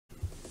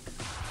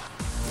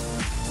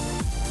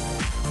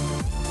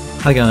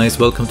Hi guys,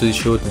 welcome to this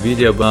short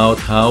video about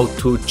how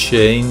to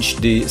change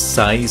the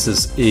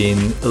sizes in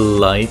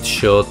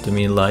LightShot. I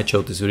mean,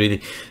 LightShot is a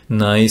really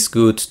nice,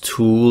 good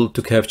tool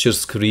to capture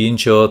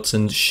screenshots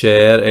and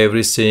share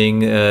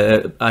everything.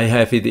 I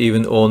have it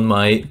even on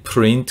my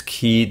print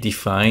key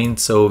defined.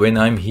 So when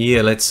I'm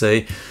here, let's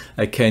say,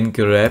 I can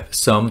grab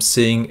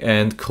something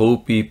and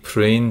copy,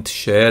 print,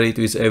 share it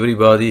with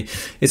everybody.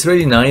 It's a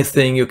really nice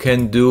thing. You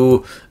can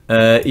do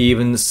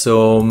even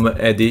some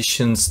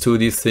additions to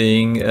the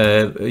thing,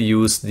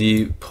 use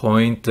the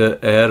pointer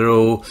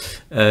arrow,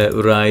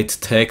 write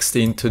text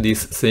into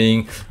this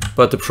thing.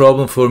 But the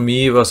problem for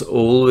me was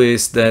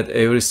always that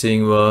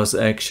everything was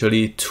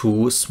actually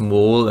too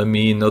small. I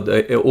mean, not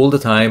all the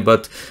time,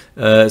 but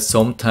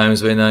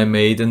sometimes when I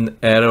made an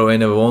arrow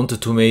and I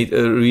wanted to make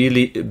a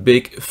really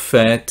big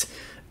fat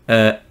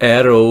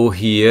arrow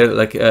here,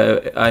 like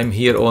I'm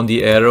here on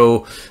the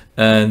arrow,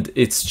 and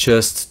it's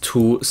just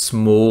too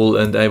small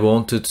and I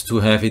wanted to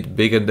have it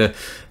bigger.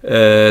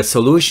 The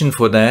solution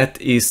for that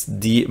is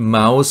the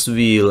mouse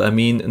wheel. I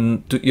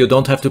mean, you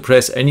don't have to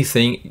press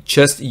anything,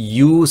 just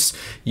use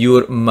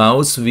your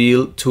mouse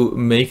wheel to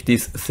make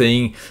this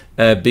thing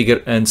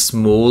bigger and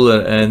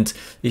smaller. And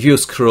if you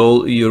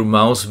scroll your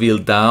mouse wheel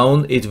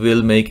down, it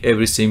will make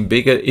everything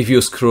bigger. If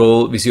you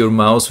scroll with your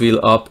mouse wheel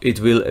up, it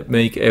will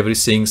make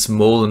everything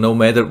smaller, no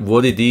matter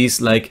what it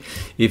is. Like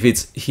if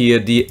it's here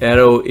the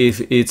arrow,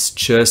 if it's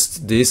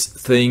just this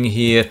thing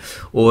here,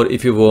 or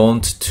if you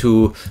want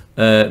to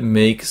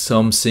make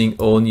something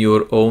on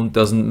your own,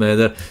 doesn't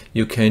matter.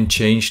 You can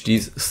change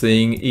this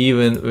thing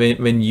even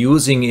when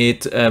using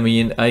it. I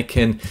mean, I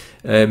can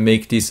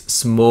make this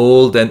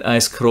small, then I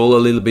scroll a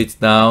little bit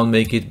down,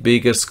 make it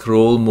bigger,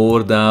 scroll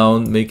more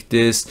down, make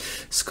this,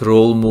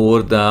 scroll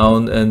more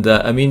down. And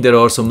I mean, there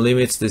are some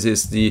limits. This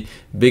is the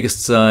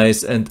biggest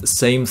size, and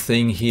same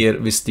thing here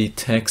with the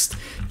text.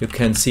 You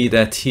can see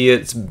that here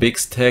it's big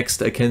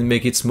text. I can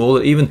make it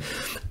smaller even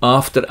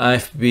after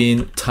I've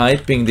been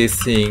typing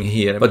this thing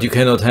here. But you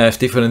cannot have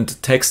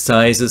different text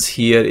sizes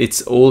here.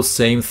 It's all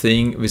same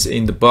thing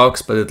within the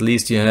box, but at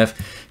least you have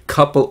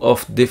couple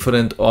of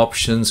different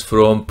options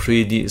from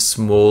pretty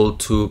small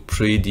to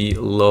pretty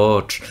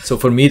large. So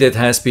for me that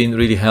has been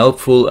really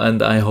helpful,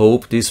 and I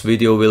hope this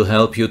video will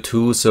help you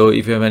too. So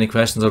if you have any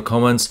questions or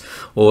comments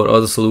or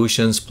other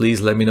solutions,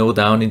 please let me know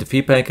down in the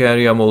feedback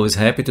area. I'm always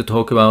happy to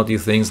talk about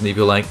these things, and if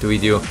you like the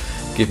video,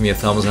 give me a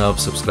thumbs up,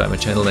 subscribe my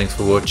channel. Thanks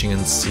for watching,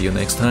 and see you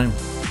next time.